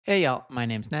Hey y'all, my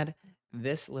name's Ned.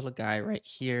 This little guy right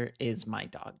here is my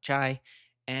dog Jai.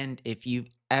 And if you've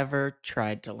ever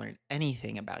tried to learn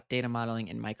anything about data modeling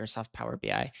in Microsoft Power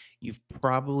BI, you've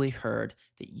probably heard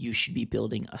that you should be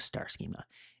building a star schema.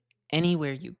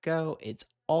 Anywhere you go, it's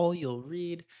all you'll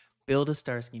read. Build a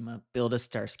star schema, build a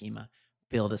star schema,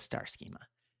 build a star schema.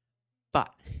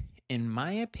 But in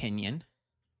my opinion,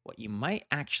 what you might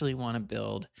actually want to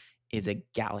build is a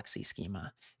Galaxy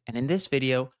schema. And in this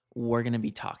video, we're going to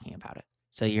be talking about it.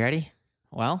 So, you ready?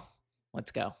 Well,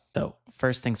 let's go. So,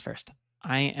 first things first,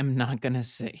 I am not going to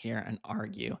sit here and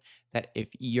argue that if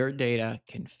your data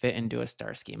can fit into a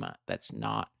star schema, that's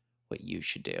not what you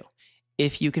should do.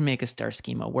 If you can make a star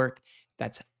schema work,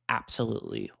 that's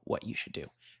absolutely what you should do.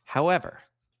 However,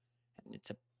 and it's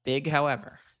a big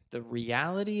however, the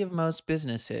reality of most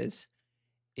businesses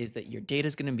is that your data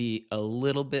is going to be a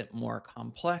little bit more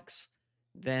complex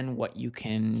than what you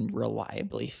can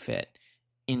reliably fit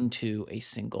into a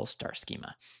single star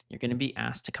schema. You're going to be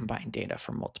asked to combine data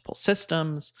from multiple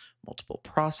systems, multiple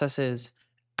processes,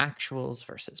 actuals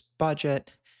versus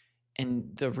budget.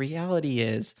 And the reality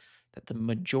is that the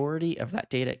majority of that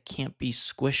data can't be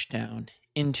squished down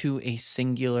into a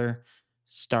singular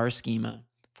star schema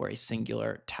for a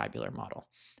singular tabular model.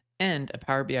 And a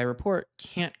Power BI report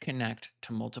can't connect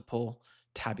to multiple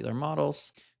tabular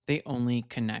models, they only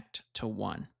connect to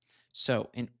one. So,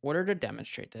 in order to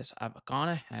demonstrate this, I've gone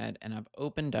ahead and I've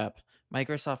opened up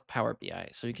Microsoft Power BI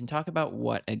so we can talk about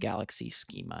what a Galaxy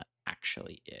schema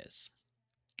actually is.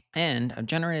 And I've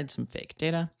generated some fake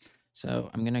data. So,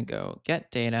 I'm going to go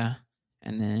get data,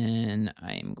 and then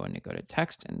I'm going to go to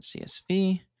text and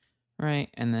CSV, right?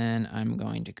 And then I'm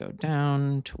going to go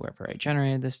down to wherever I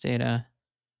generated this data,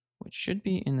 which should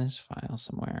be in this file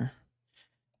somewhere.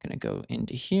 I'm going to go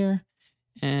into here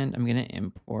and I'm going to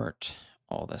import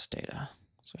all this data.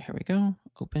 So here we go,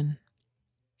 open.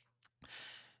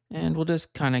 And we'll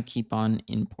just kind of keep on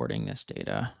importing this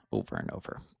data over and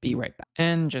over. Be right back.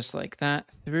 And just like that,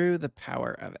 through the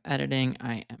power of editing,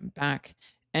 I am back.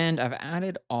 And I've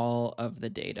added all of the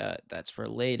data that's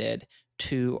related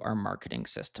to our marketing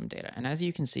system data. And as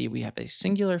you can see, we have a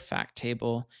singular fact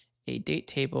table, a date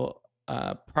table,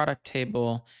 a product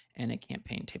table, and a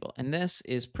campaign table. And this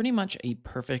is pretty much a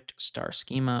perfect star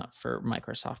schema for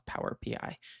Microsoft Power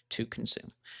BI to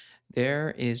consume.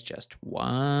 There is just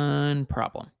one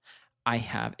problem. I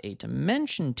have a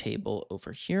dimension table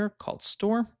over here called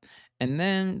store, and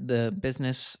then the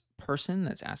business person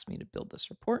that's asked me to build this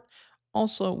report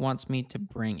also wants me to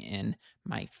bring in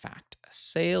my fact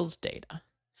sales data.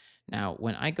 Now,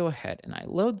 when I go ahead and I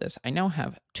load this, I now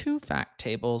have two fact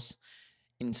tables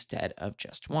instead of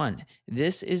just one.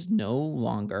 This is no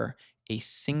longer a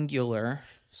singular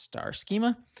star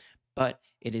schema, but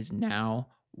it is now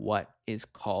what is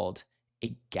called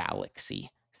a galaxy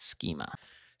schema.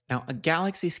 Now, a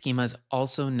galaxy schema is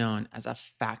also known as a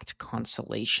fact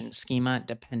constellation schema,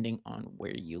 depending on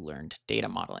where you learned data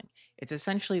modeling. It's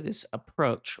essentially this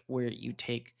approach where you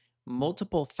take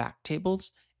multiple fact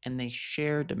tables and they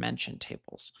share dimension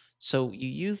tables. So you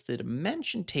use the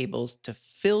dimension tables to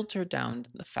filter down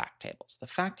the fact tables. The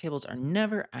fact tables are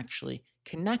never actually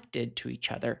connected to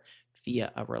each other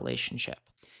via a relationship.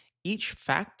 Each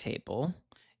fact table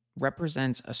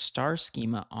represents a star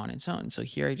schema on its own. So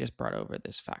here I just brought over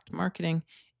this fact marketing.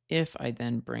 If I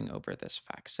then bring over this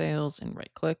fact sales and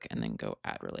right click and then go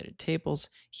add related tables,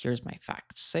 here's my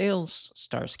fact sales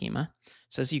star schema.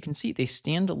 So as you can see, they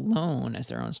stand alone as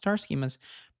their own star schemas,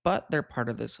 but they're part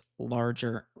of this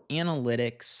larger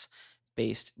analytics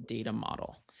based data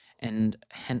model. And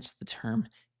hence the term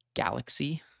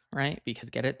galaxy, right?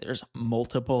 Because get it, there's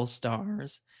multiple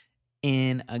stars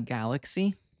in a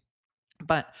galaxy.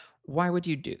 But why would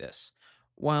you do this?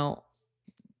 Well,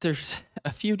 there's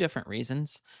a few different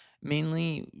reasons,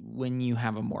 mainly when you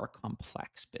have a more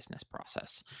complex business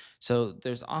process. So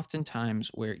there's often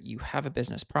times where you have a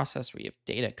business process where you have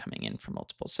data coming in from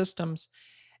multiple systems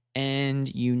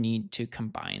and you need to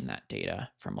combine that data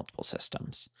from multiple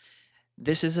systems.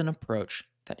 This is an approach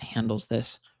that handles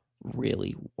this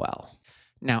really well.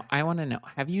 Now, I want to know,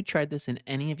 have you tried this in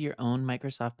any of your own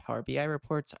Microsoft Power BI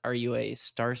reports? Are you a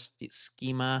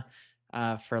schema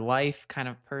for life kind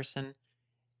of person?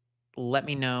 Let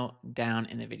me know down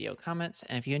in the video comments.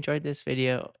 And if you enjoyed this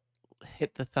video,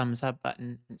 hit the thumbs up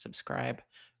button and subscribe.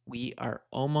 We are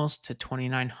almost to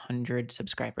 2,900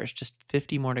 subscribers, just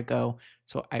 50 more to go.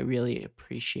 So I really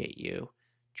appreciate you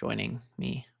joining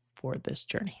me for this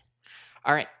journey.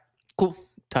 All right, cool.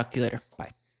 Talk to you later.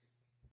 Bye.